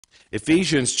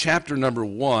Ephesians chapter number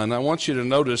 1. I want you to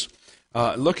notice,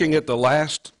 looking at the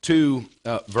last two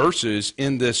verses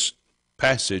in this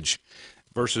passage,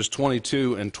 verses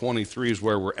 22 and 23 is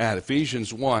where we're at.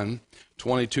 Ephesians 1,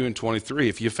 22 and 23.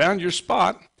 If you found your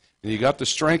spot and you got the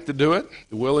strength to do it,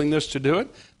 the willingness to do it,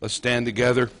 let's stand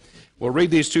together. We'll read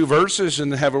these two verses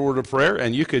and have a word of prayer,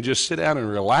 and you can just sit down and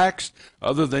relax,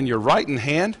 other than your right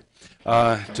hand,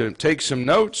 to take some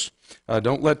notes.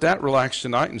 Don't let that relax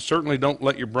tonight, and certainly don't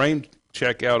let your brain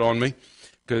check out on me,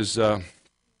 because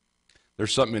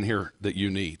there's something in here that you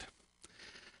need.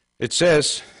 It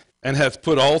says, and hath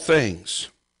put all things.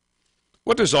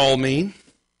 What does all mean?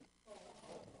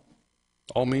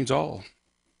 All means all.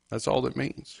 That's all it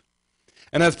means.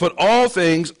 And hath put all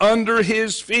things under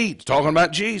his feet, talking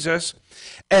about Jesus,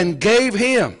 and gave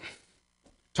him,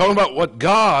 talking about what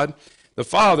God, the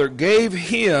Father, gave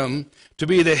him to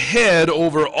be the head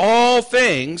over all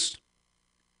things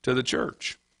to the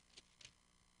church,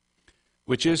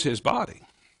 which is his body,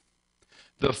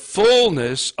 the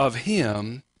fullness of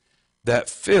him that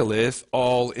filleth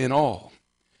all in all,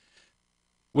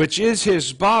 which is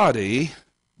his body.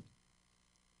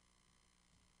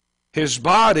 His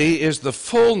body is the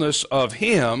fullness of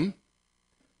him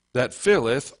that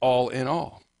filleth all in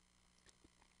all.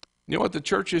 You know what the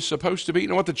church is supposed to be? You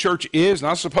know what the church is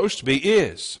not supposed to be?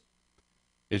 Is.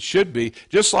 It should be.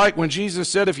 Just like when Jesus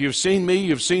said, if you've seen me,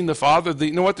 you've seen the Father.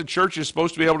 You know what the church is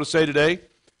supposed to be able to say today?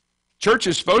 Church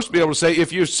is supposed to be able to say,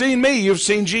 if you've seen me, you've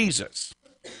seen Jesus.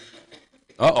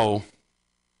 Uh-oh.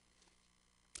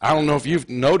 I don't know if you've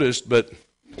noticed, but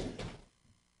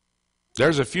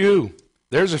there's a few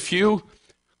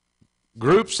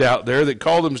groups out there that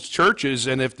call them churches,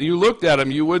 and if you looked at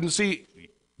them, you wouldn't see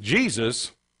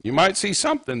Jesus. You might see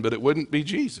something, but it wouldn't be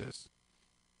Jesus.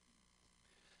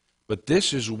 But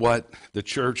this is what the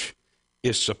church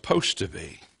is supposed to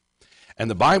be. And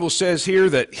the Bible says here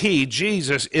that he,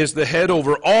 Jesus, is the head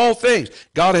over all things.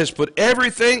 God has put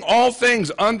everything, all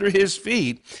things under his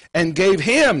feet, and gave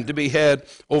him to be head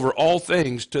over all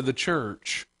things to the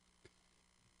church.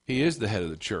 He is the head of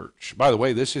the church. By the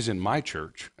way, this isn't my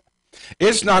church.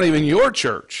 It's not even your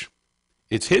church.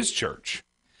 It's his church.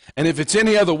 And if it's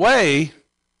any other way,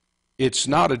 it's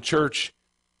not a church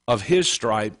of his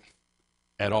stripe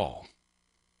at all.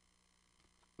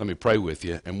 Let me pray with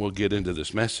you, and we'll get into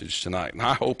this message tonight. And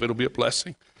I hope it'll be a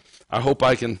blessing. I hope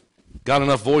I got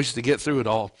enough voice to get through it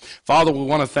all. Father, we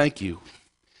want to thank you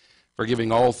for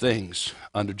giving all things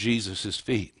under Jesus'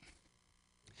 feet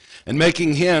and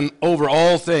making him over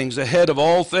all things, the head of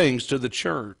all things to the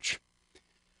church.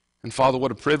 And Father,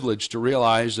 what a privilege to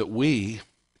realize that we,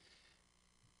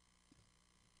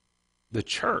 the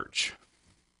church,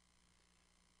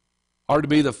 are to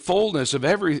be the fullness of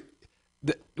every.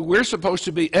 We're supposed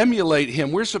to emulate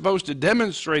him. We're supposed to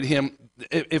demonstrate him.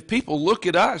 If people look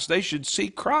at us, they should see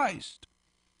Christ.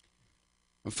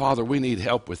 And Father, we need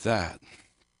help with that.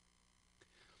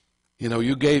 You know,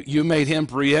 you made him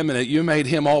preeminent. You made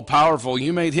him all powerful.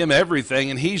 You made him everything,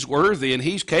 and he's worthy and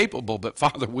he's capable. But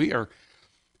Father, we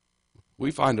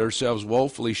find ourselves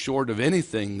woefully short of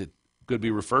anything that could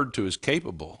be referred to as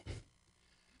capable.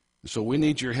 So we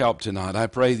need your help tonight. I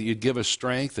pray that you'd give us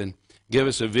strength and give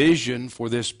us a vision for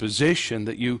this position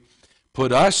that you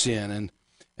put us in,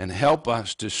 and help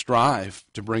us to strive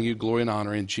to bring you glory and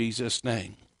honor in Jesus'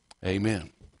 name. Amen.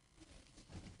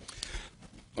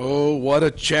 Oh, what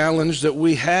a challenge that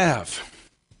we have.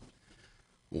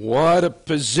 What a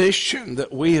position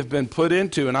that we have been put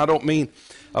into. And I don't mean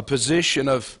a position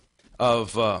of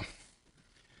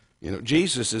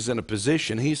Jesus is in a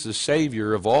position. He's the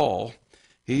Savior of all.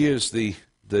 He is the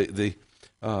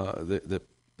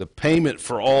payment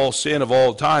for all sin of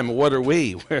all time. What are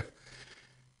we?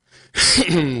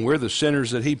 We're the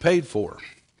sinners that he paid for.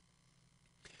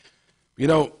 You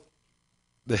know,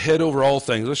 the head over all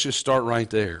things. Let's just start right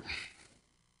there.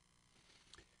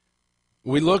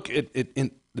 We look at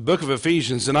in the book of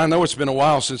Ephesians, and I know it's been a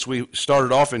while since we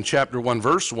started off in chapter 1,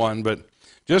 verse 1, but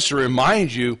just to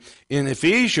remind you, in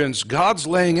Ephesians, God's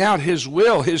laying out his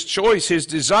will, his choice, his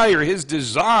desire, his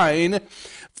design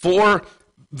for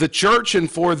the church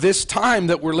and for this time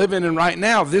that we're living in right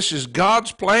now. This is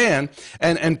God's plan,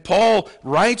 and Paul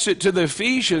writes it to the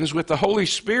Ephesians with the Holy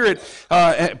Spirit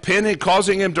penning,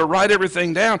 causing him to write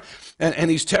everything down, and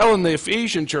he's telling the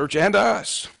Ephesian church and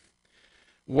us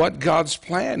what God's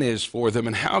plan is for them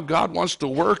and how God wants to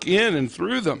work in and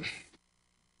through them.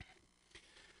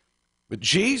 But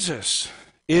Jesus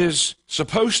is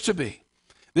supposed to be.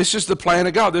 This is the plan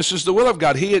of God. This is the will of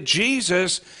God.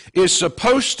 Jesus is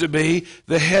supposed to be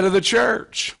the head of the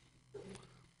church.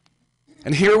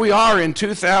 And here we are in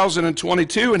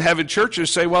 2022 and having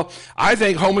churches say, well, I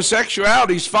think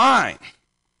homosexuality's fine.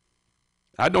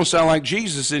 I don't sound like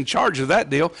Jesus in charge of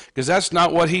that deal, because that's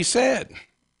not what he said.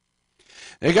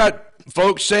 They got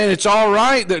folks saying it's all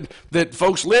right that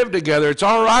folks live together. It's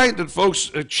all right that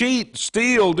folks cheat,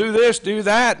 steal, do this, do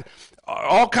that,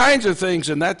 all kinds of things.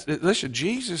 And listen,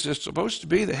 Jesus is supposed to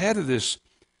be the head of this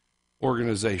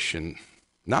organization,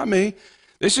 not me.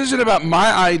 This isn't about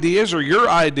my ideas or your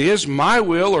ideas, my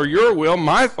will or your will,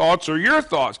 my thoughts or your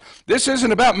thoughts. This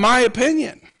isn't about my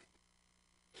opinion.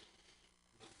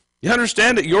 You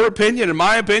understand that your opinion and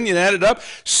my opinion added up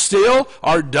still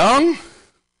are dung?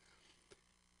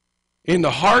 In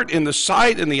the heart, in the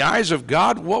sight, in the eyes of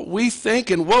God, what we think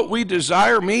and what we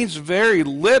desire means very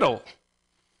little.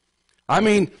 I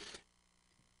mean,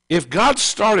 if God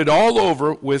started all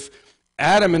over with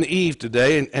Adam and Eve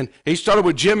today, and he started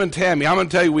with Jim and Tammy, I'm going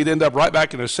to tell you we'd end up right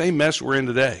back in the same mess we're in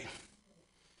today.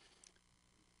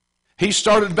 He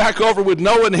started back over with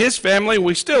Noah and his family, and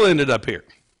we still ended up here.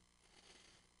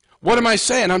 What am I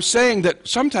saying? I'm saying that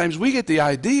sometimes we get the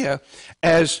idea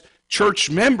as church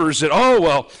members that, oh,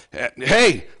 well,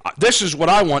 hey, this is what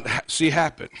I want to see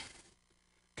happen.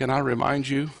 Can I remind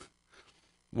you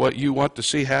what you want to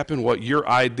see happen, what your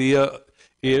idea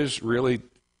is, really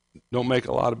don't make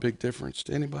a lot of big difference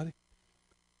to anybody?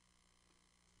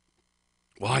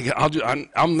 Well,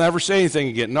 I'll never say anything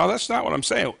again. No, that's not what I'm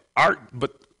saying.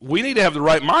 But we need to have the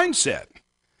right mindset.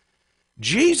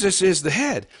 Jesus is the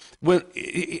head.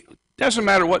 It doesn't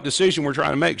matter what decision we're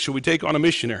trying to make. Should we take on a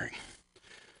missionary?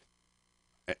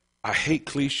 I hate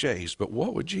cliches, but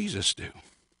what would Jesus do?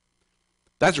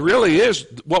 That really is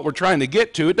what we're trying to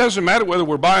get to. It doesn't matter whether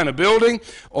we're buying a building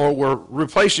or we're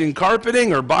replacing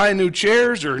carpeting or buying new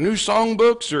chairs or new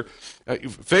songbooks or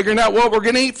figuring out what we're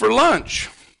going to eat for lunch.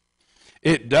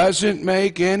 It doesn't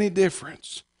make any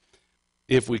difference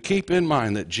if we keep in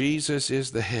mind that Jesus is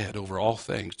the head over all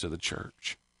things to the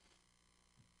church.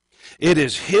 It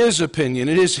is his opinion.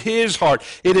 It is his heart.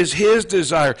 It is his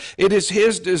desire. It is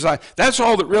his design. That's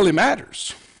all that really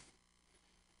matters.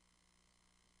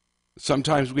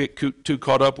 Sometimes we get too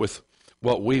caught up with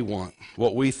what we want,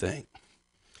 what we think.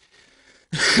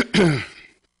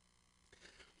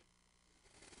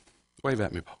 Wave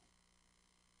at me, Paul.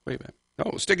 Wave at me.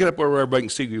 No, stick it up where everybody can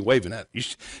see you waving at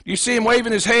it. You see him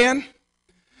waving his hand?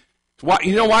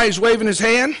 You know why he's waving his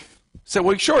hand? Said,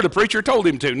 well, sure, the preacher told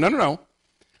him to. No.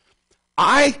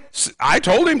 I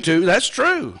told him to, that's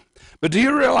true. But do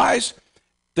you realize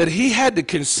that he had to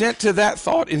consent to that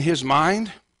thought in his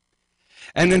mind?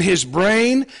 And then his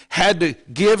brain had to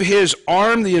give his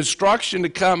arm the instruction to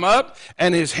come up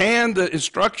and his hand the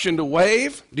instruction to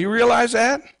wave? Do you realize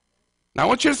that? Now I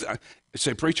want you to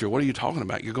say, preacher, what are you talking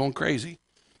about? You're going crazy.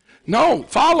 No,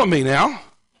 follow me now.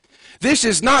 This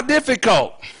is not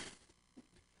difficult.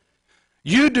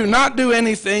 You do not do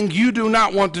anything you do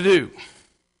not want to do.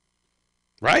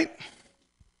 Right?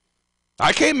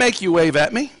 I can't make you wave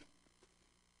at me.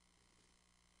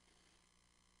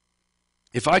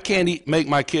 If I can't make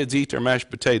my kids eat their mashed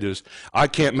potatoes, I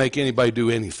can't make anybody do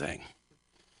anything.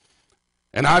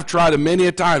 And I've tried many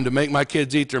a time to make my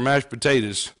kids eat their mashed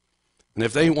potatoes, and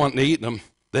if they ain't wanting to eat them,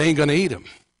 they ain't going to eat them.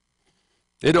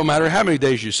 It don't matter how many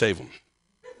days you save them.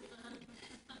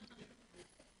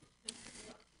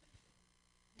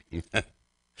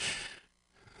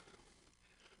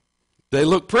 They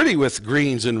look pretty with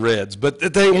greens and reds,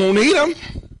 but they won't eat them.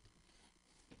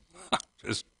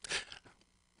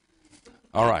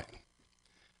 All right.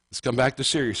 Let's come back to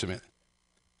serious a minute.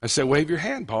 I said, wave your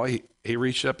hand, Paul. He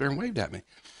reached up there and waved at me.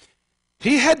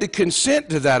 He had to consent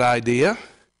to that idea,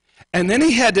 and then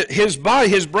he had to, his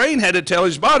brain had to tell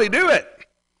his body, do it.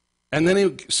 And then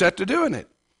he set to doing it.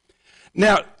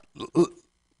 Now,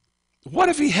 what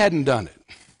if he hadn't done it?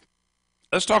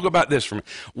 Let's talk about this for a minute.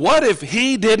 What if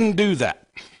he didn't do that?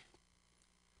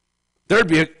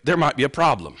 There might be a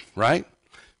problem, right?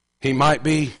 He might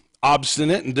be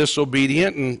obstinate and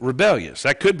disobedient and rebellious.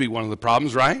 That could be one of the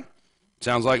problems, right?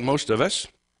 Sounds like most of us.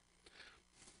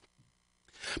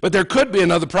 But there could be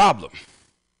another problem.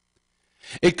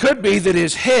 It could be that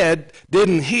his head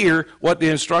didn't hear what the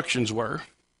instructions were.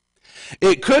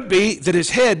 It could be that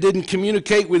his head didn't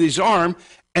communicate with his arm,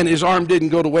 and his arm didn't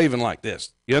go to waving like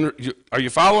this. Are you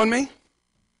following me?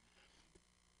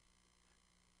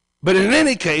 But in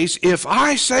any case, if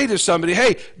I say to somebody,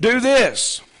 hey, do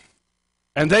this,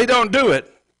 and they don't do it,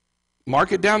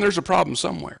 mark it down, there's a problem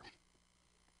somewhere.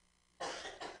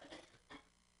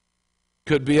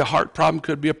 Could be a heart problem,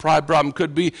 could be a pride problem,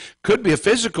 could be a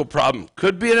physical problem,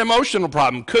 could be an emotional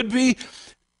problem, could be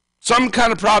some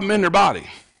kind of problem in their body.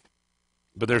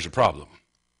 But there's a problem.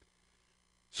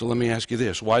 So let me ask you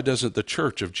this. Why doesn't the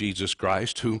church of Jesus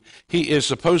Christ, who he is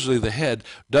supposedly the head,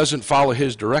 doesn't follow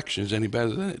his directions any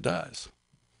better than it does?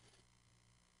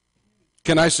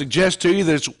 Can I suggest to you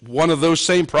that it's one of those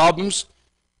same problems?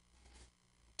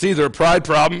 It's either a pride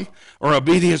problem or an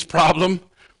obedience problem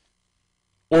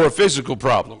or a physical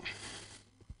problem.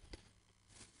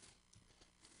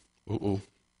 Uh-oh.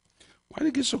 Why did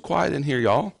it get so quiet in here,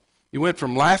 y'all? You went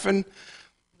from laughing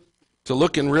to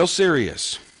looking real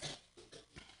serious.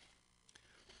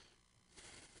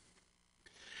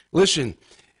 Listen,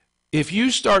 if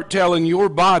you start telling your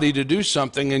body to do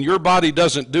something and your body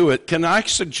doesn't do it, can I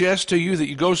suggest to you that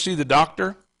you go see the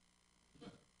doctor?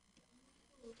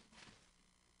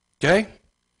 Okay?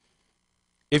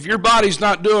 If your body's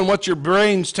not doing what your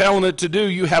brain's telling it to do,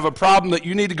 you have a problem that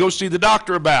you need to go see the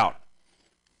doctor about.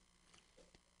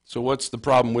 So what's the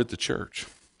problem with the church?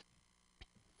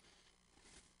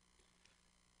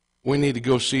 We need to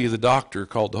go see the doctor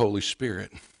called the Holy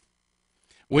Spirit.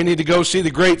 We need to go see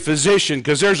the great physician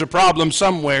because there's a problem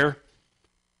somewhere.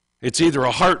 It's either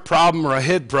a heart problem or a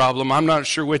head problem. I'm not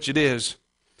sure which it is.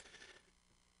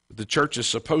 But the church is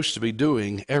supposed to be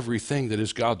doing everything that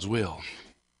is God's will.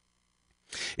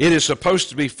 It is supposed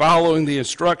to be following the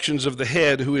instructions of the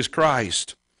head, who is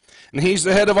Christ. And he's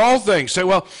the head of all things. Say,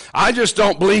 well, I just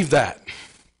don't believe that.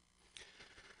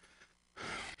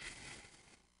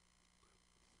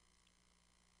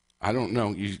 I don't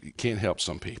know. You can't help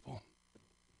some people.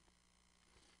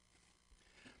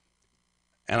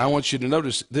 And I want you to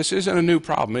notice, this isn't a new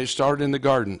problem. It started in the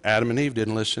garden. Adam and Eve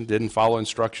didn't listen, didn't follow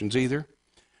instructions either.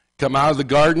 Come out of the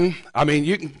garden. I mean,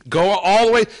 you can go all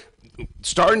the way,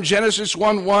 start in Genesis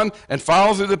 1:1 and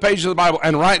follow through the pages of the Bible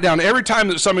and write down every time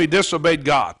that somebody disobeyed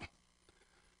God.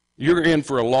 You're in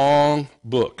for a long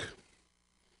book.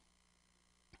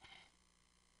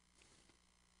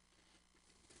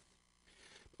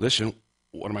 Listen,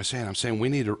 what am I saying? I'm saying we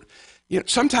need to,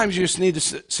 sometimes you just need to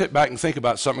sit back and think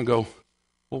about something and go,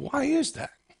 well, why is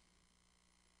that?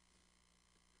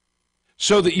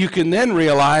 So that you can then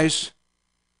realize,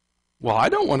 well, I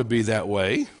don't want to be that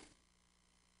way,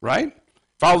 right?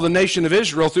 Follow the nation of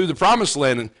Israel through the promised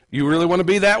land, and you really want to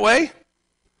be that way?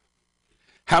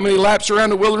 How many laps around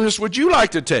the wilderness would you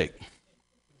like to take?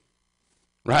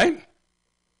 Right?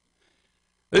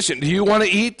 Listen, do you want to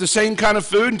eat the same kind of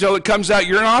food until it comes out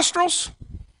your nostrils?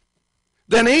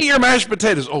 Then eat your mashed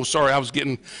potatoes. Oh, sorry,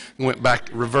 went back,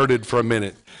 reverted for a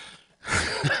minute.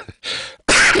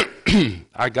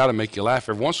 I got to make you laugh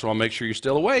every once in a while, make sure you're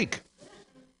still awake.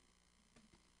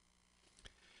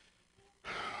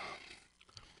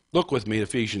 Look with me at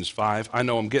Ephesians 5. I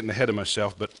know I'm getting ahead of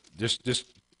myself, but just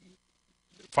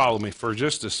follow me for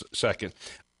just a second.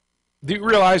 Do you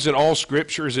realize that all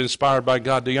Scripture is inspired by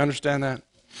God? Do you understand that?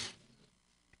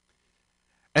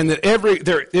 And that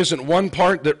there isn't one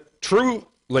part that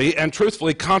truly and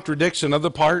truthfully contradicts another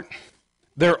part.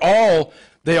 They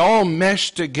all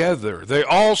mesh together. They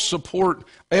all support,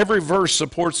 every verse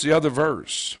supports the other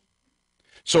verse.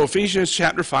 So Ephesians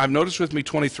chapter 5, notice with me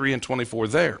 23 and 24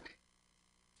 there.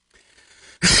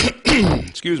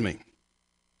 Excuse me.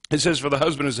 It says, for the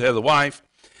husband is the head of the wife,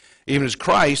 even as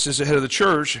Christ is the head of the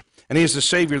church, and he is the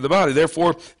Savior of the body.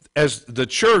 Therefore, as the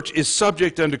church is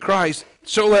subject unto Christ,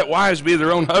 so let wives be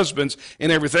their own husbands in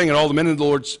everything. And all the men of the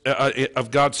Lord of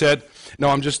God said,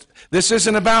 no, this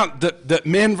isn't about the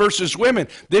men versus women.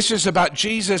 This is about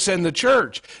Jesus and the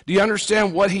church. Do you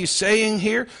understand what he's saying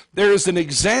here? There is an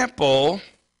example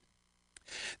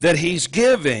that he's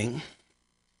giving.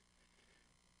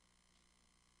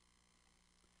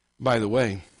 By the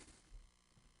way,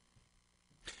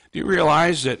 do you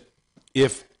realize that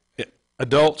if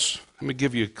adults, let me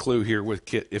give you a clue here with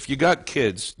kids. If you got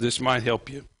kids, this might help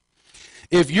you.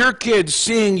 If your kid's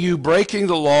seeing you breaking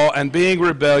the law and being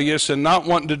rebellious and not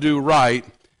wanting to do right,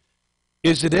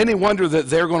 is it any wonder that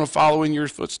they're going to follow in your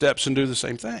footsteps and do the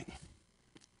same thing?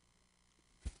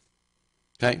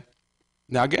 Okay?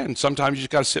 Now again, sometimes you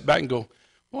just got to sit back and go,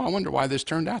 well, I wonder why this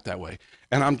turned out that way.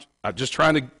 And I'm just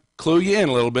trying to clue you in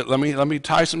a little bit. Let me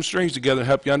tie some strings together and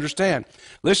help you understand.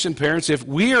 Listen, parents, if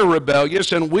we are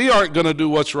rebellious and we aren't going to do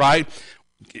what's right,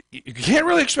 you can't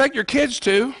really expect your kids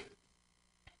to.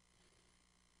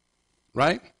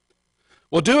 Right?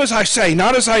 Well, do as I say,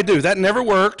 not as I do. That never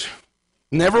worked.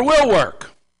 Never will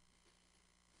work.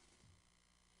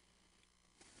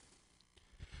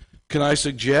 Can I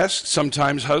suggest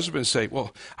sometimes husbands say,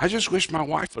 well, I just wish my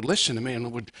wife would listen to me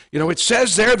and would, it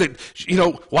says there that,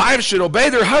 wives should obey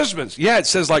their husbands. Yeah, it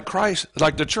says like Christ,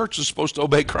 like the church is supposed to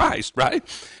obey Christ, right?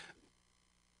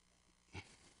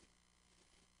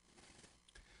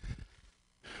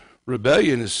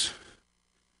 Rebellion is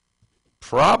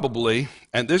probably,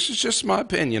 and this is just my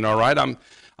opinion, all right?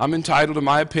 I'm entitled to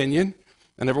my opinion,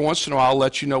 and every once in a while I'll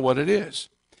let you know what it is.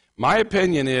 My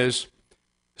opinion is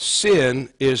sin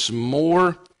is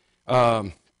more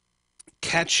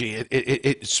catchy.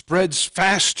 It spreads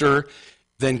faster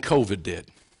than COVID did.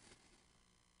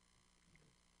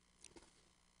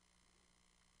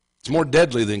 It's more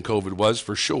deadly than COVID was,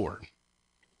 for sure.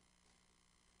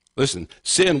 Listen,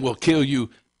 sin will kill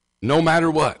you no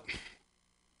matter what.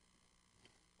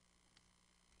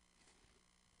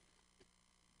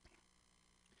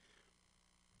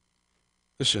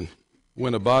 Listen,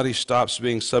 when a body stops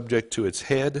being subject to its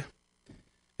head,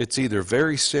 it's either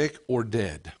very sick or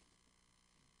dead.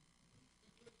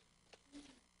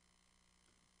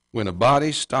 When a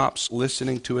body stops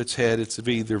listening to its head, it's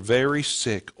either very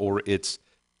sick or it's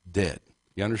dead.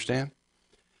 You understand?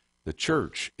 The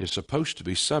church is supposed to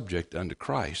be subject unto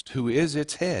Christ, who is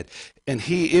its head. And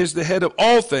he is the head of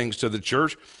all things to the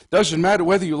church. Doesn't matter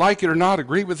whether you like it or not,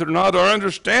 agree with it or not, or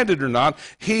understand it or not.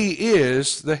 He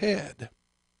is the head.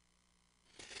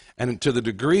 And to the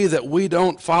degree that we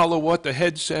don't follow what the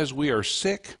head says, we are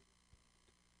sick.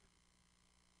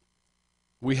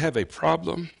 We have a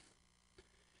problem.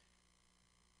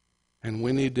 And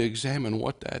we need to examine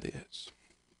what that is.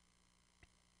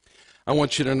 I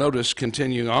want you to notice,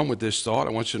 continuing on with this thought,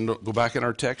 I want you to go back in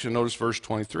our text and notice verse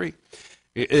 23.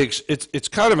 It's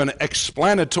kind of an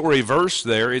explanatory verse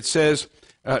there. It says,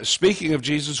 speaking of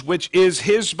Jesus, which is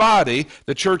his body,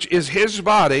 the church is his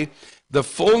body, the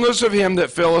fullness of him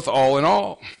that filleth all in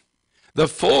all. The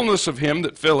fullness of him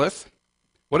that filleth,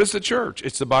 what is the church?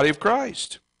 It's the body of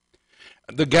Christ.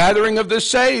 The gathering of the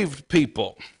saved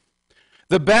people.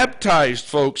 The baptized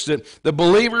folks, the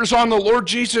believers on the Lord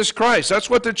Jesus Christ. That's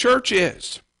what the church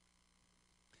is.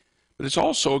 But it's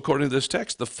also, according to this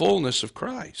text, the fullness of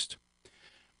Christ.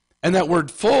 And that word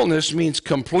fullness means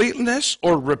completeness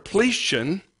or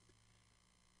repletion.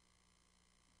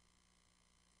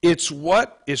 It's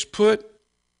what is put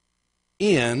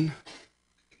in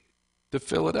to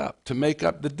fill it up, to make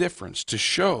up the difference, to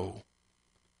show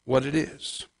what it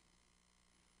is.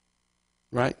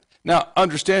 Right? Now,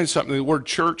 understand something. The word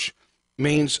church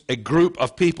means a group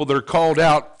of people that are called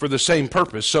out for the same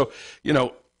purpose. So, you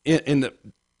know,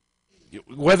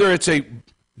 whether it's a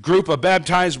group of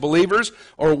baptized believers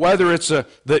or whether it's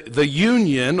the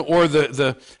union or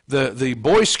the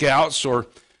Boy Scouts, or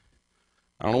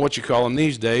I don't know what you call them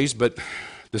these days, but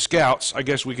the Scouts, I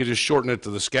guess we could just shorten it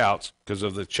to the Scouts because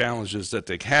of the challenges that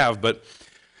they have. But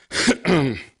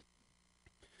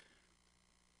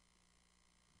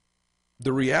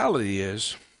the reality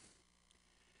is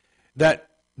that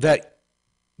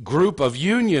group of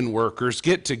union workers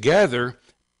get together.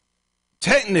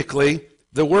 Technically,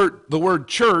 the word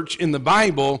church in the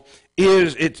Bible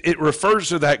it refers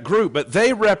to that group, but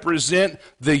they represent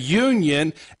the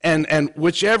union and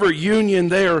whichever union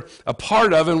they are a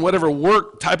part of and whatever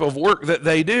type of work that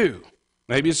they do.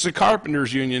 Maybe it's the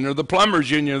carpenters union or the plumbers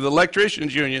union or the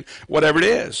electricians union, whatever it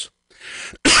is.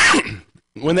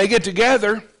 When they get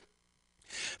together,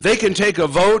 they can take a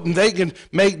vote and they can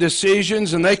make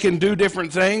decisions and they can do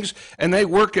different things, and they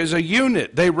work as a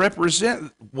unit. They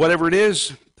represent whatever it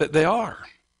is that they are.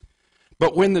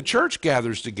 But when the church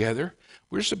gathers together,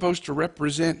 we're supposed to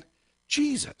represent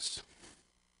Jesus.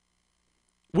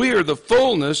 We are the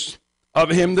fullness of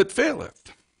him that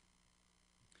filleth.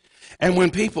 And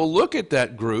when people look at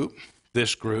that group,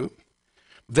 this group,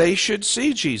 they should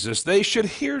see Jesus. They should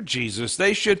hear Jesus.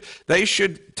 They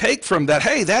should take from that,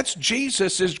 hey, that's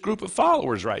Jesus' group of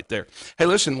followers right there. Hey,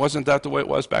 listen, wasn't that the way it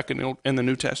was back in the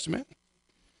New Testament?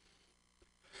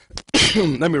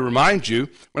 Let me remind you,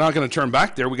 we're not going to turn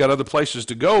back there. We got other places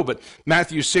to go, but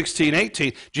Matthew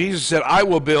 16:18, Jesus said, I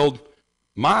will build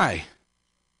my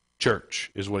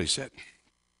church, is what he said.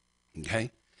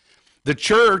 Okay? The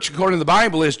church, according to the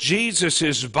Bible, is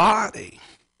Jesus' body.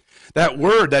 That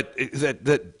word,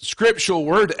 that scriptural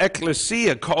word,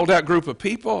 ecclesia, called out group of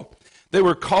people. They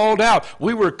were called out.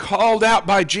 We were called out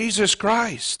by Jesus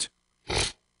Christ.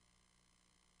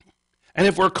 And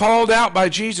if we're called out by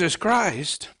Jesus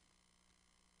Christ,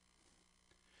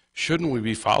 shouldn't we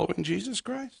be following Jesus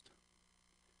Christ?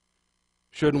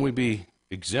 Shouldn't we be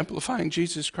exemplifying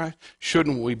Jesus Christ?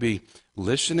 Shouldn't we be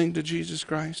listening to Jesus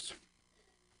Christ?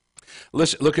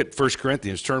 Let's look at 1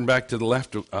 Corinthians. Turn back to the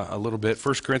left a little bit.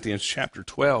 1 Corinthians chapter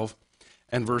 12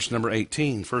 and verse number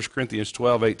 18. 1 Corinthians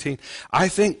 12:18. I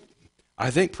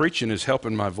think preaching is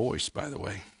helping my voice, by the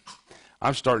way.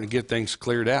 I'm starting to get things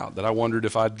cleared out that I wondered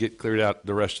if I'd get cleared out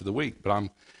the rest of the week. But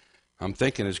I'm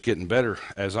thinking it's getting better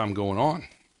as I'm going on.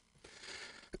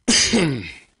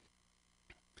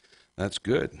 That's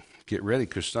good. Get ready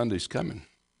because Sunday's coming.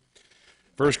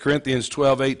 1 Corinthians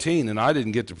 12:18, and I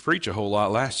didn't get to preach a whole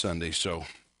lot last Sunday, so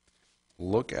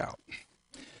look out.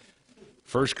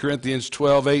 1 Corinthians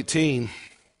 12:18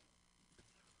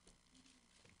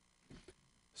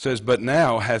 says, but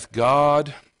now hath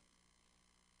God,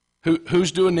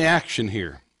 who's doing the action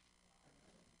here?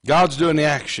 God's doing the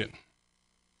action.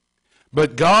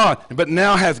 But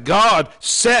now hath God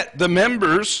set the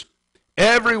members,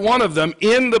 every one of them,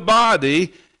 in the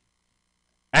body,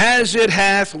 as it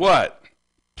hath what?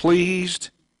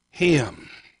 Pleased him.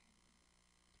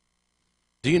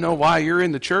 Do you know why you're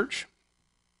in the church?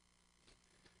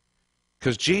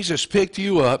 Because Jesus picked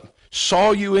you up,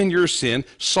 saw you in your sin,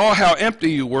 saw how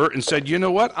empty you were, and said, you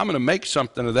know what, I'm going to make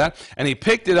something of that. And he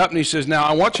picked it up and he says, now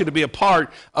I want you to be a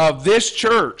part of this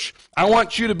church. I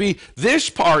want you to be this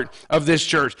part of this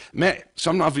church. Man,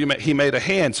 some of you, he made a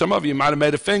hand. Some of you might have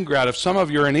made a finger out of. Some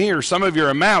of you are an ear. Some of you are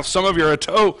a mouth. Some of you are a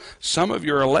toe. Some of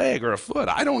you are a leg or a foot.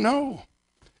 I don't know.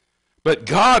 But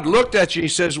God looked at you and he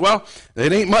says, well,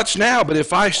 it ain't much now, but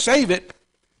if I save it,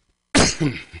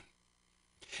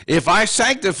 if I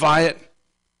sanctify it,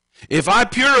 if I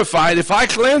purify it, if I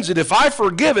cleanse it, if I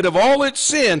forgive it of all its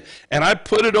sin, and I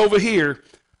put it over here,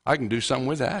 I can do something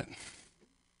with that.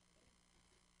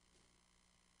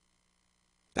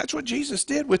 That's what Jesus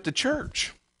did with the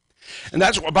church. And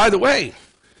that's what, by the way,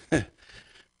 do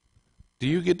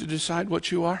you get to decide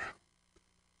what you are?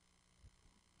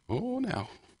 Oh, now.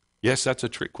 Yes, that's a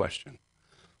trick question.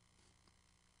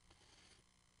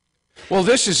 Well,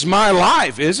 this is my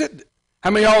life, is it? How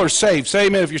many of y'all are saved? Say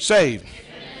amen if you're saved.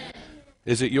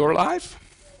 Is it your life?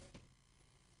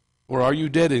 Or are you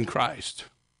dead in Christ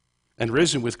and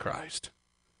risen with Christ?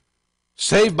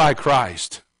 Saved by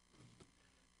Christ.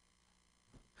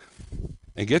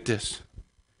 And get this.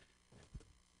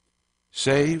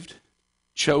 Saved,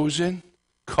 chosen,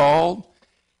 called,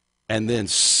 and then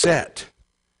set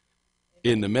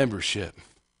in the membership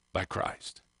by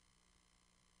Christ.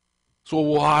 So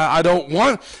well, I don't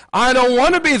want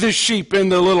to be the sheep in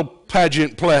the little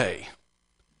pageant play.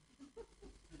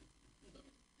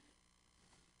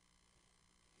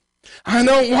 I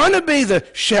don't want to be the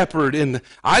shepherd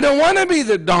I don't want to be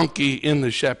the donkey in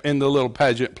the little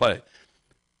pageant play.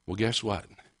 Well, guess what?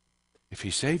 If he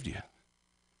saved you,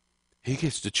 he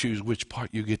gets to choose which part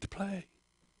you get to play.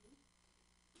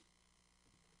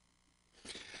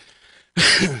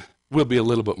 We'll be a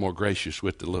little bit more gracious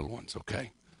with the little ones,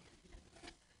 okay?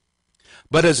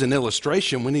 But as an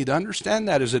illustration, we need to understand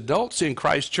that as adults in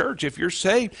Christ's church, if you're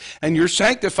saved and you're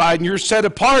sanctified and you're set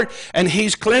apart and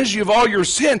he's cleansed you of all your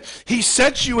sin, he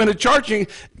sets you in a charging.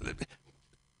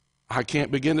 I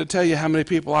can't begin to tell you how many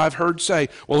people I've heard say,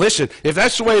 well, listen, if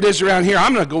that's the way it is around here,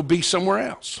 I'm going to go be somewhere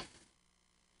else.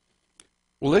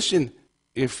 Well, listen,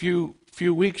 a few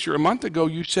weeks or a month ago,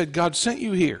 you said God sent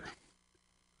you here.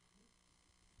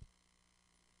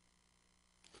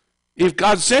 If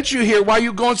God sent you here, why are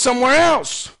you going somewhere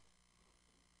else?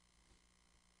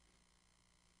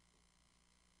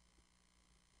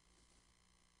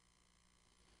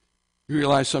 You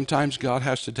realize sometimes God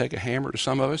has to take a hammer to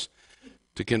some of us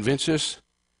to convince us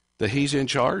that he's in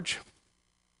charge?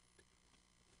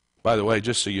 By the way,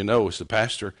 just so you know, as the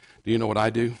pastor, do you know what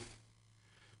I do?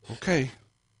 Okay.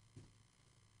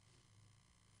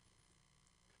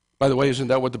 By the way, isn't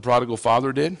that what the prodigal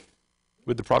father did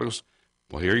with the prodigals?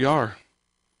 Well, here you are.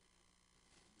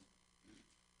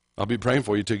 I'll be praying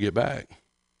for you till you get back.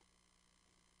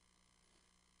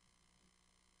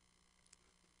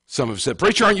 Some have said,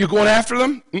 preacher, aren't you going after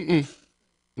them?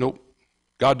 Nope.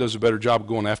 God does a better job of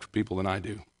going after people than I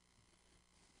do.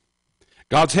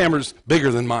 God's hammer's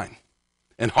bigger than mine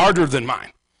and harder than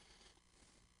mine.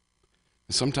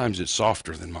 And sometimes it's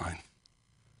softer than mine.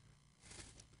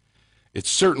 It's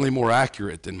certainly more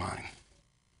accurate than mine.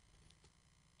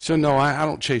 So no, I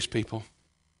don't chase people.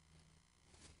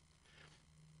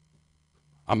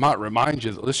 I might remind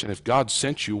you that, listen, if God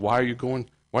sent you, why are you going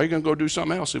to go do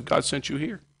something else if God sent you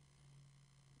here?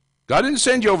 God didn't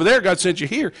send you over there, God sent you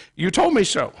here. You told me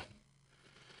so.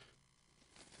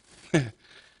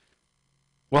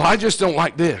 Well, I just don't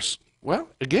like this. Well,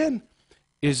 again,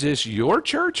 is this your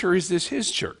church or is this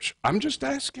his church? I'm just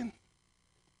asking.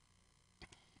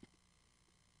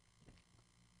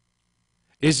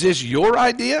 Is this your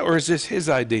idea or is this his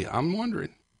idea? I'm wondering.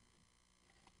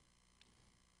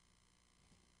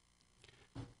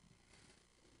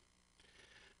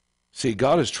 See,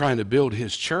 God is trying to build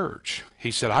his church.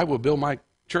 He said, I will build my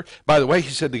church. By the way,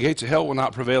 he said the gates of hell will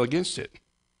not prevail against it.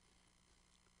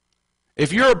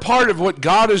 If you're a part of what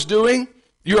God is doing,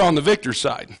 you're on the victor's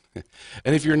side.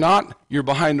 And if you're not, you're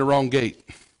behind the wrong gate.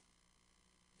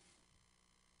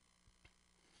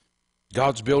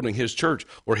 God's building his church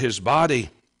or his body.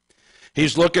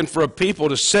 He's looking for a people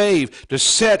to save, to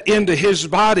set into his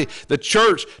body, the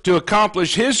church, to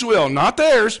accomplish his will, not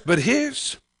theirs, but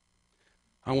his.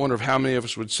 I wonder if how many of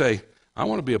us would say, I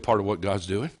want to be a part of what God's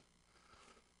doing.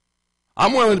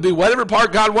 I'm willing to be whatever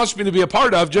part God wants me to be a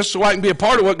part of just so I can be a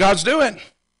part of what God's doing.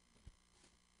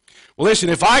 Well, listen,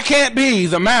 if I can't be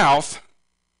the mouth,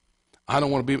 I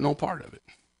don't want to be no part of it.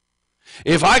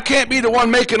 If I can't be the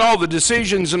one making all the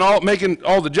decisions and making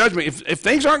all the judgment, if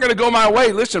things aren't going to go my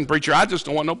way, listen, preacher, I just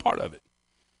don't want no part of it.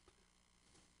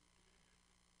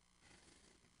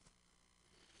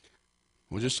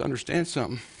 Well, just understand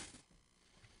something.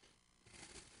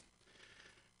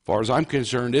 As far as I'm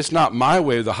concerned, it's not my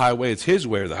way or the highway, it's his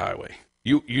way or the highway.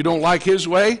 You don't like his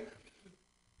way?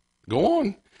 Go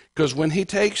on. Because when he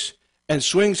takes and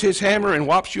swings his hammer and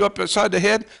whops you up upside the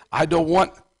head, I don't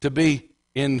want to be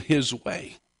in his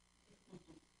way.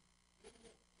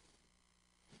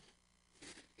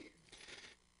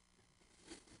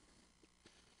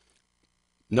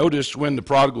 Notice when the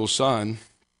prodigal son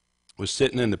was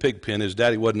sitting in the pig pen, his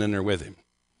daddy wasn't in there with him.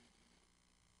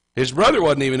 His brother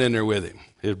wasn't even in there with him.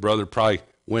 His brother probably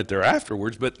went there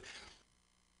afterwards, but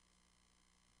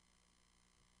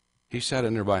he sat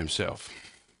in there by himself.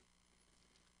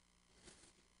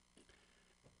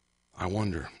 I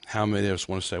wonder how many of us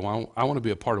want to say, well, I want to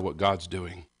be a part of what God's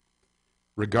doing,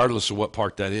 regardless of what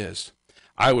part that is.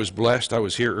 I was blessed. I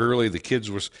was here early. The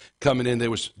kids was coming in. They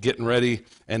was getting ready,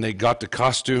 and they got the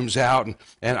costumes out.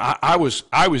 And I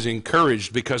was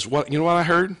encouraged because you know what I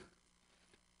heard?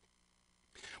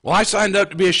 Well, I signed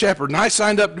up to be a shepherd, and I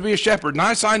signed up to be a shepherd, and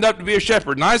I signed up to be a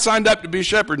shepherd, and I signed up to be a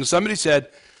shepherd. And somebody said,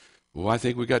 well, I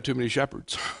think we got too many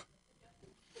shepherds.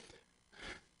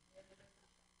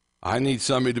 I need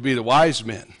somebody to be the wise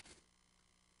men.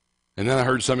 And then I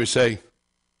heard somebody say,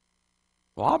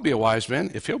 well, I'll be a wise man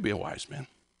if he'll be a wise man.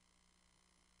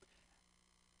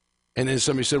 And then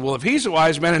somebody said, well, if he's a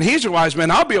wise man and he's a wise man,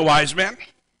 I'll be a wise man.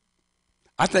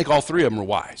 I think all three of them are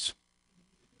wise.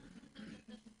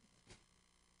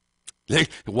 They're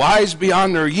wise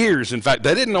beyond their years. In fact,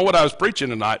 they didn't know what I was preaching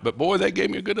tonight, but boy, they gave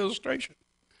me a good illustration.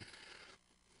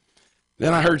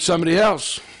 Then I heard somebody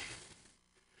else.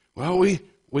 Well, we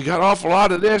got an awful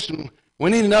lot of this, and we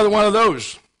need another one of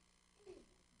those.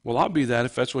 Well, I'll be that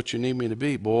if that's what you need me to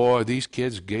be. Boy, these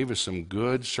kids gave us some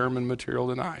good sermon material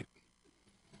tonight.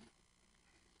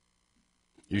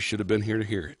 You should have been here to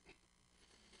hear it.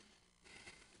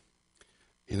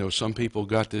 You know, some people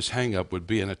got this hang-up with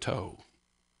being a toe.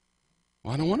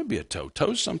 Well, I don't want to be a toe.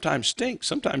 Toes sometimes stink.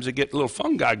 Sometimes they get a little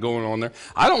fungi going on there.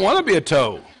 I don't want to be a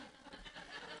toe.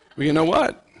 Well, you know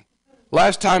what?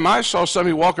 Last time I saw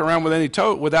somebody walk around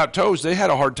with without toes, they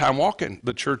had a hard time walking.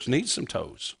 The church needs some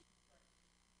toes.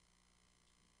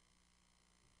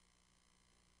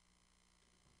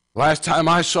 Last time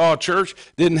I saw a church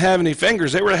didn't have any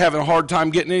fingers. They were having a hard time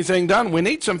getting anything done. We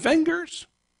need some fingers.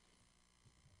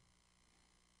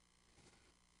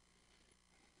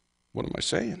 What am I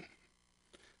saying?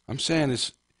 I'm saying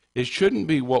it shouldn't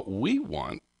be what we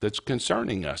want that's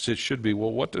concerning us. It should be,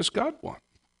 well, what does God want?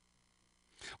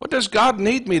 What does God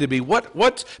need me to be?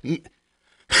 Let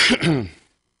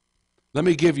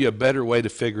me give you a better way to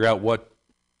figure out what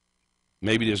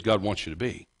maybe does God want you to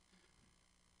be.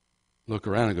 Look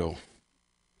around and go,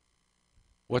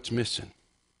 what's missing?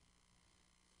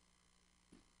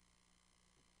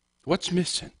 What's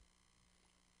missing?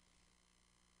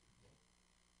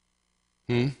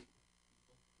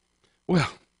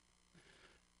 Well,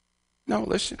 no,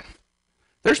 listen.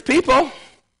 There's people.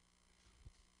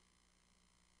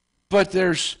 But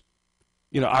there's,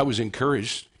 I was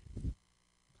encouraged.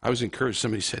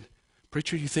 Somebody said,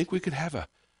 preacher, you think we could have a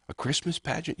Christmas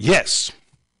pageant? Yes,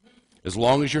 as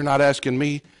long as you're not asking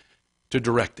me to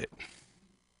direct it.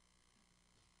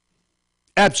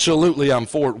 Absolutely, I'm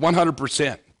for it,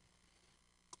 100%.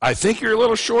 I think you're a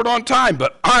little short on time,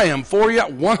 but I am for you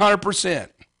 100%.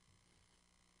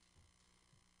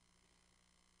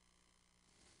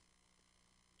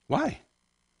 Why?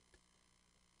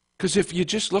 Because if you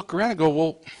just look around and go,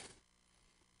 well,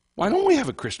 why don't we have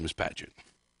a Christmas pageant?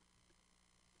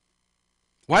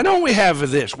 Why don't we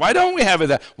have this? Why don't we have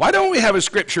that? Why don't we have a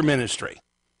scripture ministry?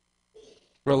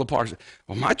 Brother Parr said,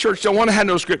 well, my church don't want to have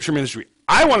no scripture ministry.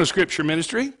 I want a scripture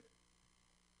ministry.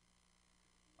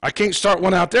 I can't start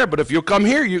one out there, but if you'll come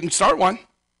here, you can start one.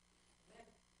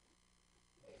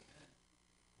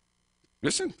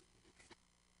 Listen.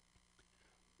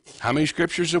 How many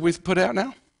scriptures have we put out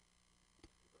now?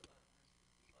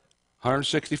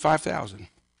 165,000.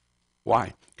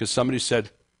 Why? Because somebody said,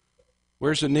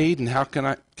 where's the need and how can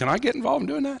I get involved in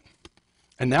doing that?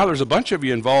 And now there's a bunch of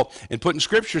you involved in putting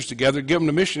scriptures together, giving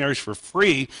them to missionaries for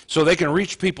free so they can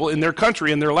reach people in their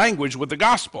country, in their language with the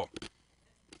gospel.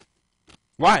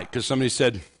 Why? Because somebody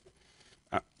said,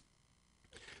 a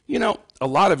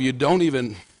lot of you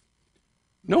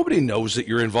nobody knows that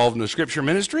you're involved in the scripture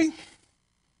ministry.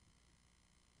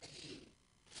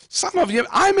 Some of you,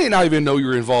 I may not even know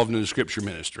you're involved in the scripture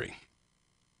ministry.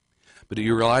 But do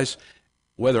you realize,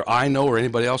 whether I know or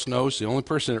anybody else knows, the only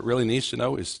person that really needs to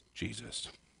know is Jesus.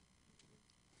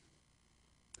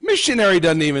 Missionary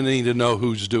doesn't even need to know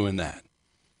who's doing that.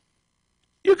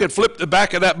 You could flip the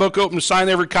back of that book open and sign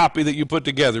every copy that you put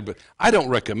together, but I don't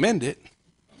recommend it.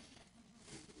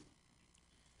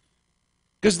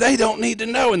 Because they don't need to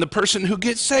know, and the person who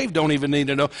gets saved don't even need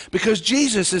to know, because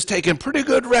Jesus has taken pretty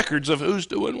good records of who's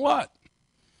doing what.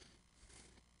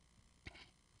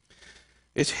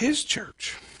 It's his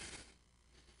church.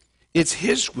 It's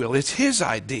his will. It's his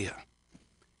idea.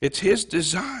 It's his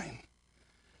design.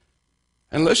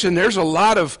 And listen, there's a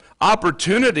lot of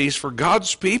opportunities for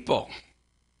God's people.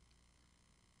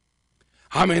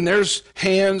 I mean, there's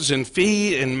hands and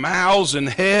feet and mouths and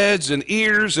heads and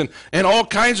ears and all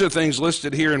kinds of things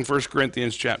listed here in 1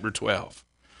 Corinthians chapter 12.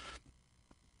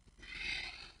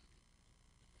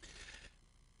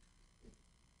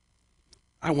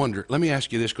 I wonder, let me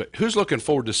ask you this quick. Who's looking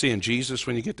forward to seeing Jesus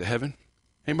when you get to heaven?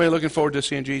 Anybody looking forward to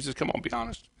seeing Jesus? Come on, be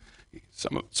honest.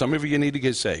 Some of you need to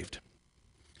get saved.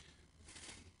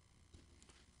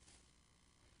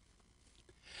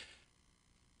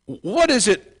 What is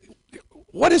it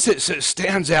that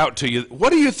stands out to you?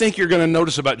 What do you think you're going to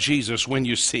notice about Jesus when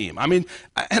you see him? I mean,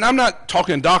 and I'm not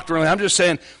talking doctrinally. I'm just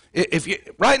saying,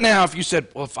 right now, if you said,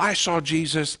 well, if I saw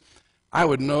Jesus, I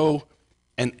would know,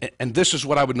 and this is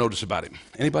what I would notice about him.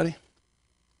 Anybody?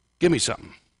 Give me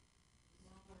something.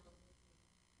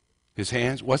 His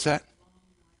hands, what's that?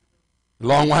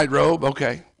 Long white robe,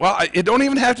 okay. Well, it don't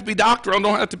even have to be doctrinal,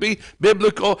 don't have to be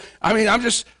biblical. I mean, how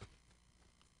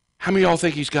many of y'all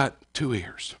think he's got 2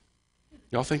 ears?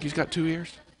 Y'all think he's got 2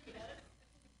 ears?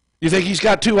 You think he's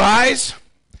got 2 eyes?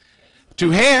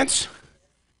 2 hands?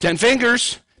 10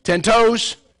 fingers? 10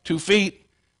 toes? 2 feet?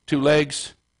 2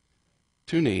 legs?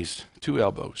 2 knees? 2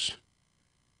 elbows?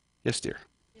 Yes, dear.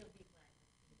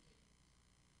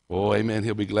 Oh, amen.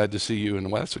 He'll be glad to see you,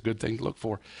 and well, that's a good thing to look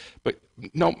for. But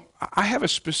no, I have a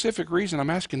specific reason I'm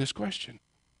asking this question.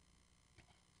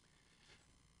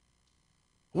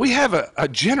 We have a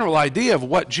general idea of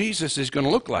what Jesus is going to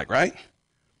look like, right?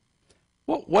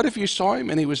 Well, what if you saw him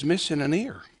and he was missing an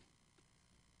ear?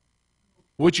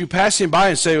 Would you pass him by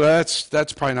and say, well,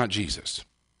 that's probably not Jesus?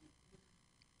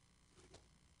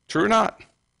 True or not?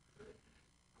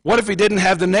 What if he didn't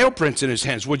have the nail prints in his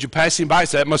hands? Would you pass him by and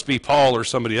say, that must be Paul or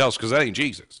somebody else, because that ain't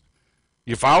Jesus?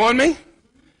 You following me?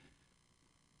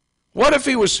 What if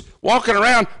he was walking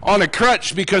around on a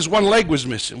crutch because one leg was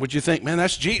missing? Would you think, man,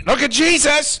 that's Jesus? Look at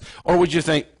Jesus! Or would you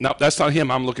think, no, that's not him,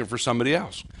 I'm looking for somebody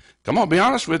else? Come on, be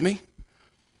honest with me.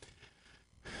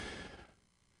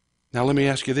 Now let me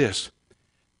ask you this.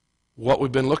 What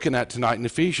we've been looking at tonight in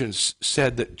Ephesians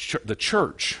said that the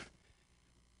church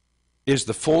is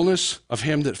the fullness of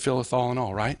him that filleth all in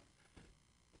all, right?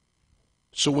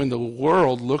 So when the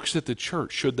world looks at the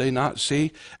church, should they not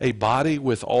see a body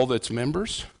with all its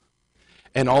members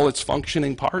and all its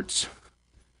functioning parts?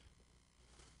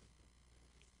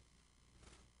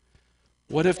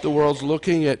 What if the world's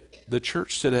looking at the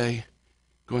church today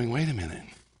going, wait a minute,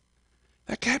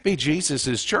 that can't be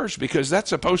Jesus' church, because that's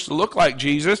supposed to look like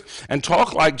Jesus and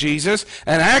talk like Jesus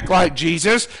and act like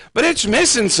Jesus, but it's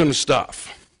missing some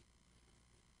stuff.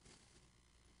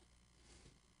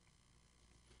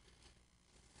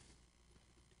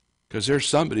 Because there's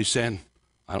somebody saying,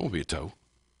 I don't want to be a toe.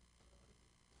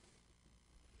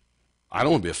 I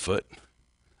don't want to be a foot.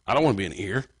 I don't want to be an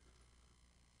ear.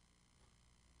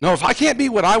 No, if I can't be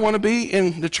what I want to be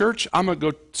in the church, I'm going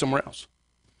to go somewhere else.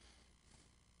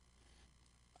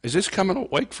 Is this coming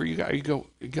awake for you guys? You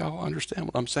all understand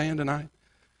what I'm saying tonight?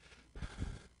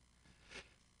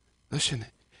 Listen,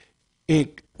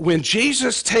 when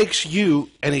Jesus takes you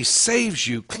and he saves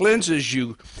you, cleanses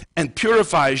you, and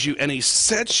purifies you, and he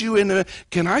sets you in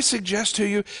can I suggest to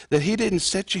you that he didn't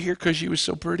set you here because you were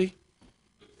so pretty?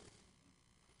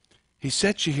 He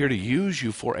set you here to use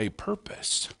you for a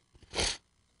purpose.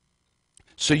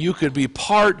 So you could be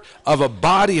part of a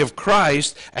body of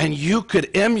Christ, and you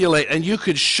could emulate, and you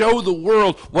could show the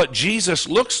world what Jesus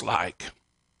looks like.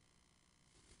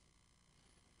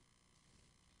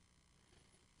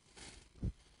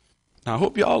 Now, I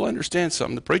hope you all understand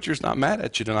something. The preacher's not mad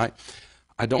at you tonight.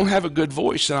 I don't have a good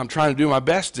voice, and I'm trying to do my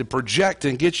best to project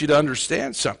and get you to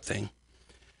understand something.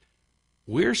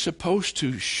 We're supposed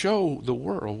to show the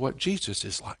world what Jesus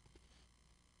is like.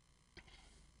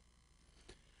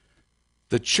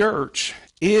 The church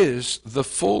is the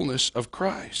fullness of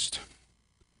Christ.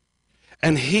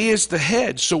 And he is the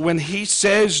head. So when he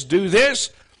says do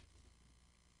this,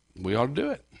 we ought to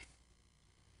do it.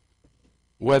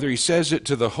 Whether he says it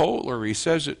to the whole or he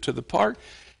says it to the part,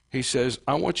 he says,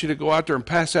 I want you to go out there and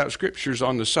pass out scriptures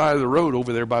on the side of the road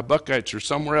over there by Buckeyes or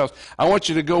somewhere else. I want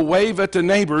you to go wave at the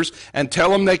neighbors and tell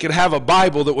them they could have a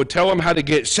Bible that would tell them how to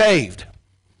get saved.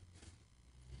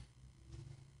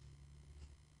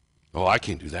 Oh, I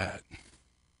can't do that.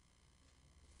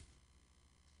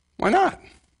 Why not?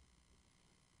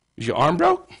 Is your arm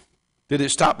broke? Did it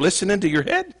stop listening to your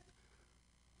head?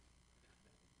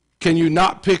 Can you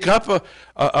not pick up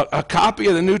a copy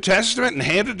of the New Testament and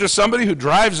hand it to somebody who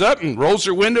drives up and rolls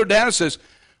their window down and says,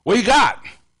 what you got?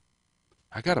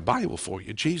 I got a Bible for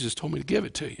you. Jesus told me to give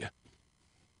it to you.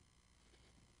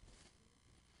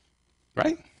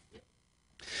 Right?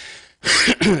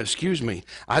 Excuse me.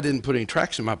 I didn't put any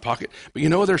tracts in my pocket. But you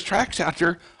know there's tracts out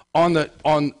there on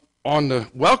the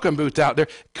welcome booth out there.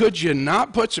 Could you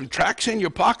not put some tracts in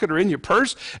your pocket or in your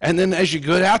purse, and then as you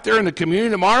go out there in the community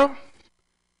tomorrow,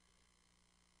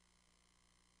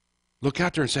 look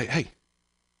out there and say, hey,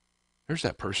 there's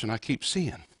that person I keep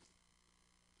seeing.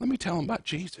 Let me tell them about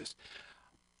Jesus.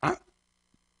 Let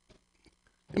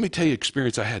me tell you an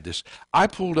experience I had this. I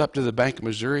pulled up to the Bank of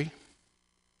Missouri.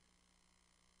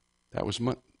 That was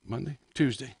Monday?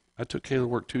 Tuesday. I took Kayla to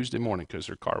work Tuesday morning because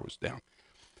her car was down.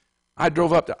 I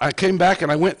drove up. I came back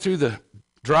and I went through the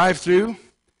drive-through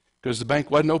because the bank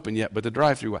wasn't open yet, but the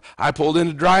drive-through was. I pulled in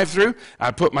the drive-through.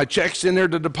 I put my checks in there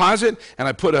to deposit, and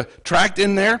I put a tract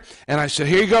in there, and I said,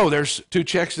 here you go. There's 2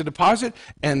 checks to deposit,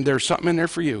 and there's something in there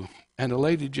for you. And the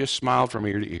lady just smiled from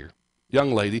ear to ear.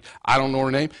 Young lady. I don't know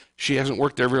her name. She hasn't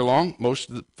worked there very long. Most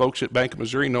of the folks at Bank of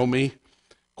Missouri know me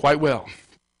quite well.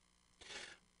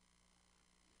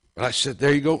 But I said,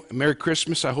 there you go. Merry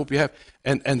Christmas. I hope you have.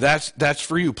 And that's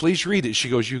for you. Please read it. She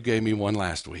goes, you gave me one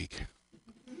last week.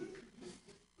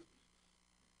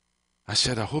 I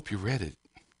said, I hope you read it.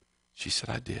 She said,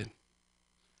 I did.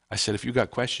 I said, if you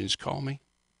got questions, call me.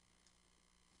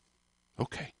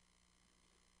 Okay.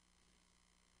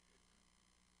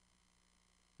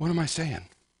 What am I saying?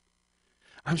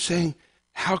 I'm saying,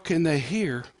 how can they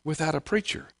hear without a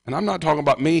preacher? And I'm not talking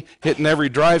about me hitting every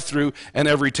drive-through and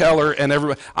every teller and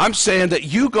everybody. I'm saying that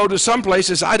you go to some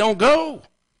places I don't go.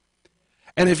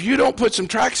 And if you don't put some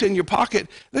tracts in your pocket,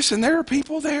 listen, there are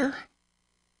people there.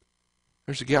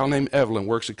 There's a gal named Evelyn,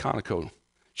 works at Conoco.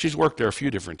 She's worked there a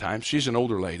few different times. She's an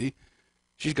older lady.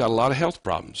 She's got a lot of health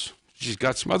problems. She's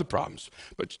got some other problems.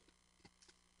 But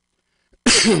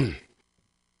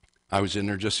I was in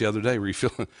there just the other day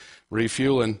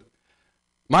refueling.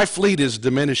 My fleet is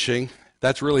diminishing.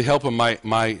 That's really helping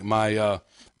my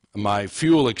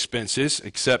fuel expenses,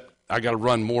 except I got to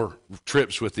run more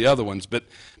trips with the other ones. But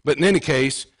in any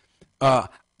case,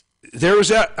 there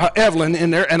was Evelyn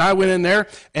in there, and I went in there,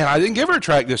 and I didn't give her a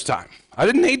tract this time. I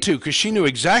didn't need to, because she knew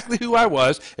exactly who I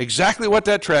was, exactly what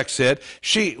that tract said.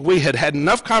 We had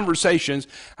enough conversations.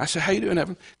 I said, how you doing,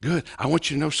 Evelyn? Good. I want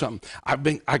you to know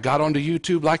something. I got onto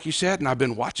YouTube, like you said, and I've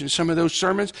been watching some of those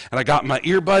sermons, and I got my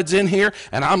earbuds in here,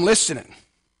 and I'm listening.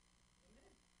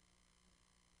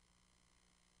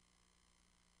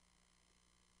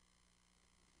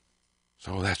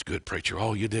 So that's good, preacher.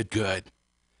 Oh, you did good.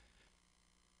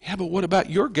 Yeah, but what about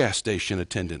your gas station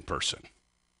attendant person?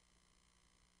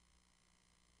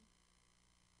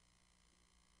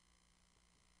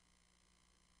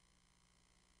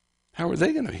 How are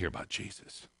they going to hear about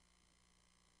Jesus?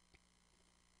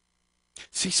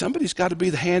 See, somebody's got to be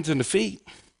the hands and the feet.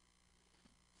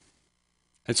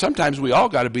 And sometimes we all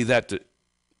got to be that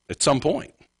at some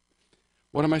point.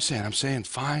 What am I saying? I'm saying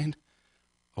find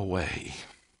a way.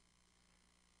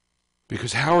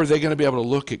 Because how are they going to be able to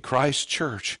look at Christ's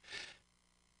church?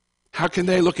 How can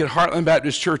they look at Heartland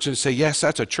Baptist Church and say, yes,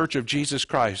 that's a church of Jesus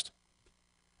Christ,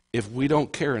 if we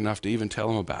don't care enough to even tell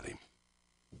them about him?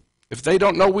 If they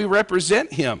don't know we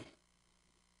represent him?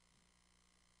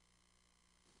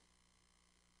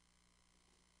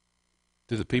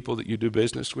 Do the people that you do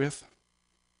business with,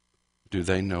 do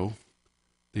they know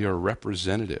they are a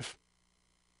representative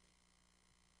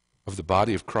of the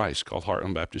body of Christ called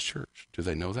Heartland Baptist Church? Do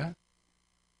they know that?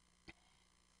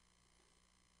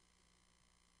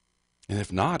 And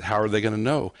if not, how are they going to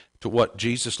know to what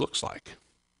Jesus looks like?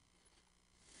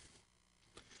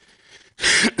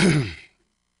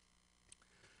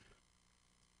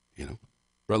 You know,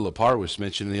 Brother Lepar was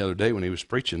mentioning the other day when he was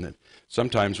preaching that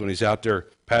sometimes when he's out there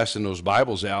passing those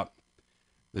Bibles out,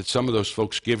 that some of those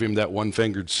folks give him that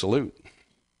one-fingered salute.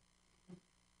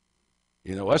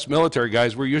 You know, us military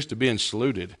guys, we're used to being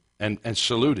saluted and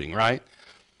saluting, right?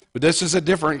 But this is a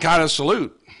different kind of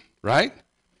salute, right?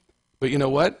 But you know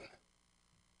what?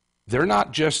 They're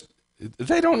not just,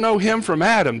 they don't know him from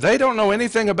Adam. They don't know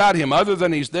anything about him other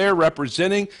than he's there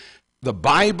representing the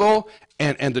Bible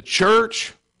and the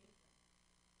church.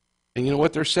 And you know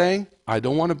what they're saying? I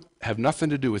don't want to have nothing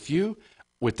to do with you,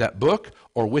 with that book,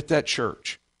 or with that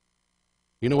church.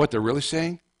 You know what they're really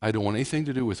saying? I don't want anything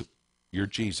to do with your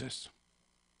Jesus.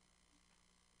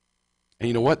 And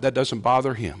you know what? That doesn't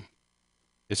bother him.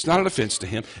 It's not an offense to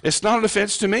him. It's not an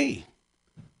offense to me.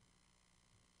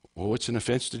 Well, it's an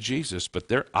offense to Jesus, but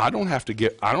they're not going to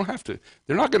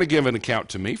give an account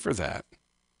to me for that.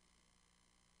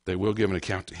 They will give an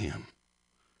account to him.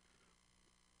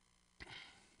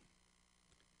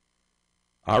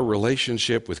 Our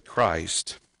relationship with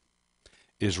Christ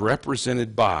is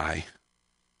represented by,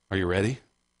 are you ready?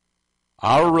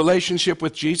 Our relationship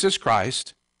with Jesus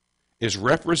Christ is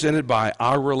represented by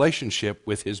our relationship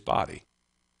with his body,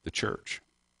 the church.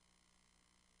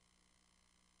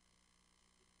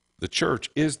 The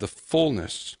church is the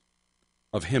fullness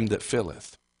of him that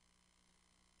filleth.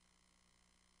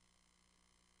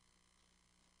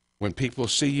 When people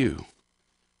see you,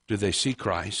 do they see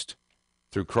Christ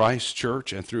through Christ's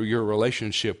church and through your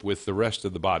relationship with the rest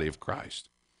of the body of Christ?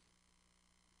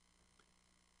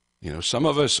 You know, some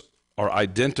of us are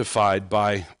identified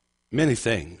by many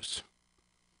things.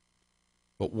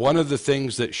 But one of the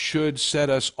things that should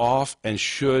set us off and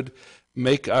should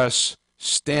make us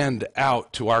stand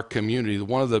out to our community,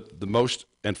 one of the most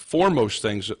and foremost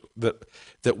things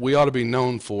that we ought to be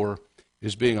known for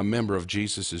is being a member of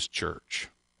Jesus' church.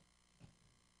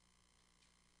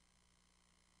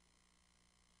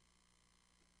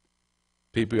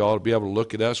 People ought to be able to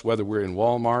look at us, whether we're in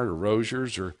Walmart or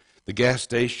Rogers or the gas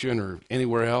station or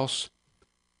anywhere else.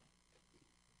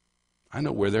 I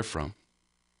know where they're from.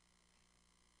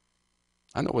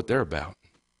 I know what they're about.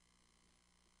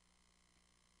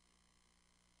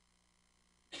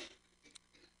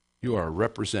 You are a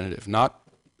representative, not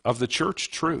of the church,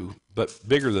 true, but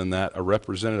bigger than that, a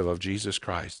representative of Jesus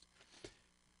Christ.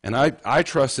 And I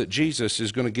trust that Jesus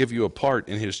is going to give you a part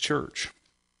in his church.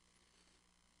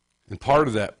 And part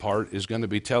of that part is going to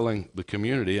be telling the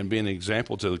community and being an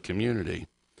example to the community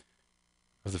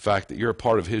of the fact that you're a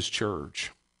part of his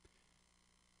church.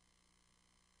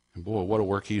 And boy, what a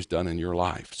work he's done in your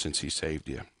life since he saved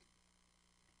you.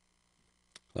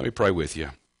 Let me pray with you.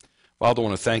 Father, I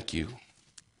want to thank you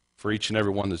for each and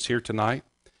every one that's here tonight.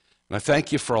 And I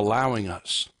thank you for allowing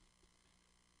us,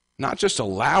 not just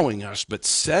allowing us, but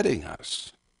setting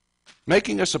us,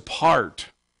 making us a part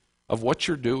of what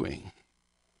you're doing.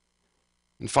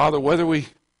 And Father, whether we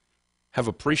have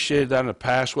appreciated that in the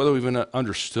past, whether we've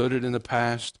understood it in the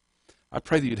past, I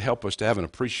pray that you'd help us to have an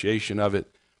appreciation of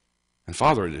it. And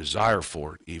Father, a desire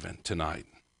for it even tonight.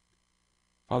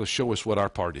 Father, show us what our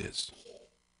part is.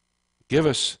 Give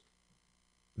us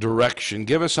direction.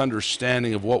 Give us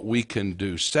understanding of what we can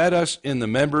do. Set us in the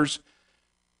members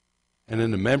and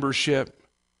in the membership.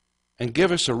 And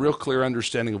give us a real clear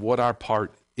understanding of what our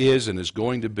part is and is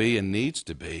going to be and needs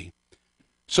to be.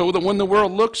 So that when the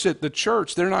world looks at the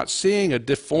church, they're not seeing a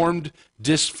deformed,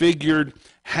 disfigured,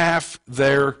 half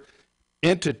their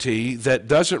entity that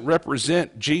doesn't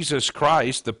represent Jesus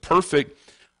Christ, the perfect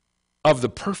of the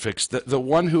perfects, the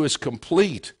one who is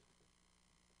complete.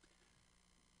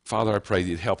 Father, I pray that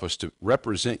you'd help us to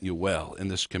represent you well in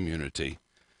this community.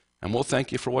 And we'll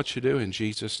thank you for what you do in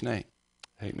Jesus' name.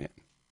 Amen.